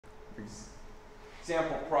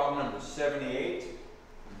Example problem number 78,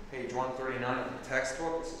 page 139 of the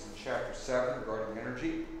textbook. This is in chapter 7 regarding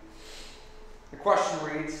energy. The question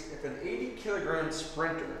reads, if an 80-kilogram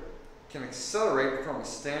sprinter can accelerate from a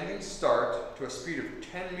standing start to a speed of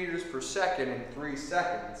 10 meters per second in 3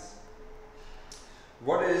 seconds,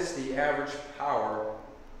 what is the average power?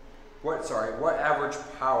 What average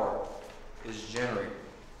power is generated?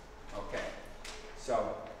 Okay,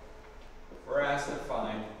 so we're asked to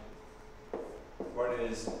find what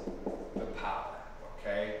is the power,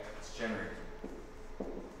 okay, it's generated.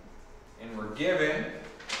 And we're given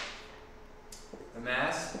the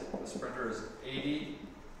mass of the sprinter is 80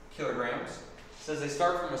 kilograms. It says they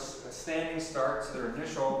start from a standing start, so their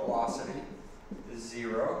initial velocity is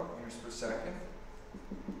 0 meters per second.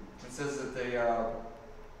 It says that they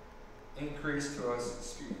increase to a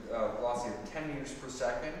velocity of 10 meters per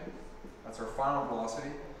second. That's our final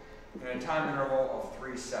velocity, in a time interval of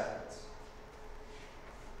 3 seconds.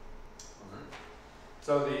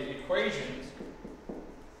 So the equations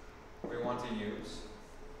we want to use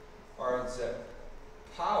are that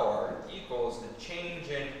power equals the change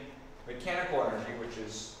in mechanical energy, which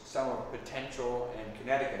is sum of potential and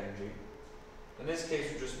kinetic energy. In this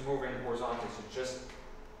case, we're just moving horizontally, so just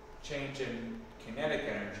change in kinetic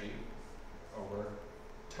energy over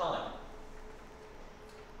time.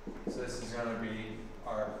 So this is going to be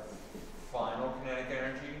our final kinetic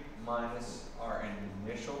energy minus our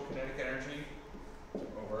initial kinetic energy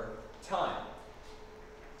over time.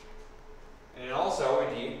 And also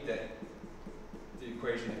we need that the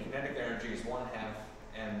equation of kinetic energy is 1/2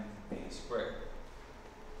 mv squared.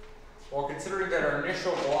 Well, considering that our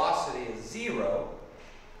initial velocity is 0,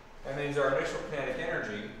 that means our initial kinetic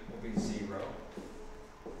energy will be 0.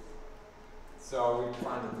 So we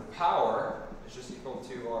find that the power is just equal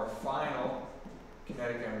to our final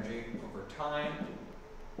kinetic energy over time,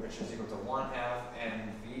 which is equal to 1/2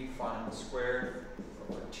 mv final squared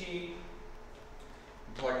over t.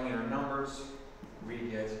 Plugging in our numbers, we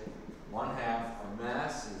get 1/2. Our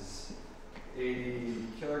mass is 80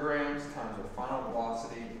 kilograms times our final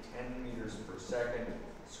velocity, 10 meters per second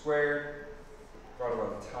squared, brought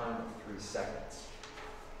about a time of 3 seconds.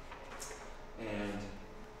 And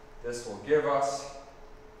this will give us,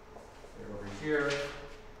 over here,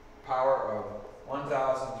 power of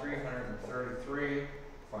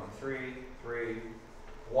 1,333.33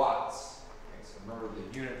 watts. Okay, so remember the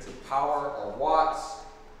units of power are watts,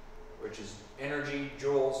 which is energy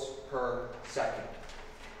joules per second.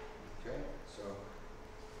 Okay, so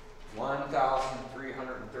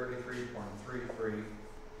 1,333.33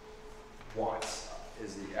 watts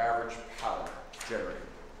is the average power generated.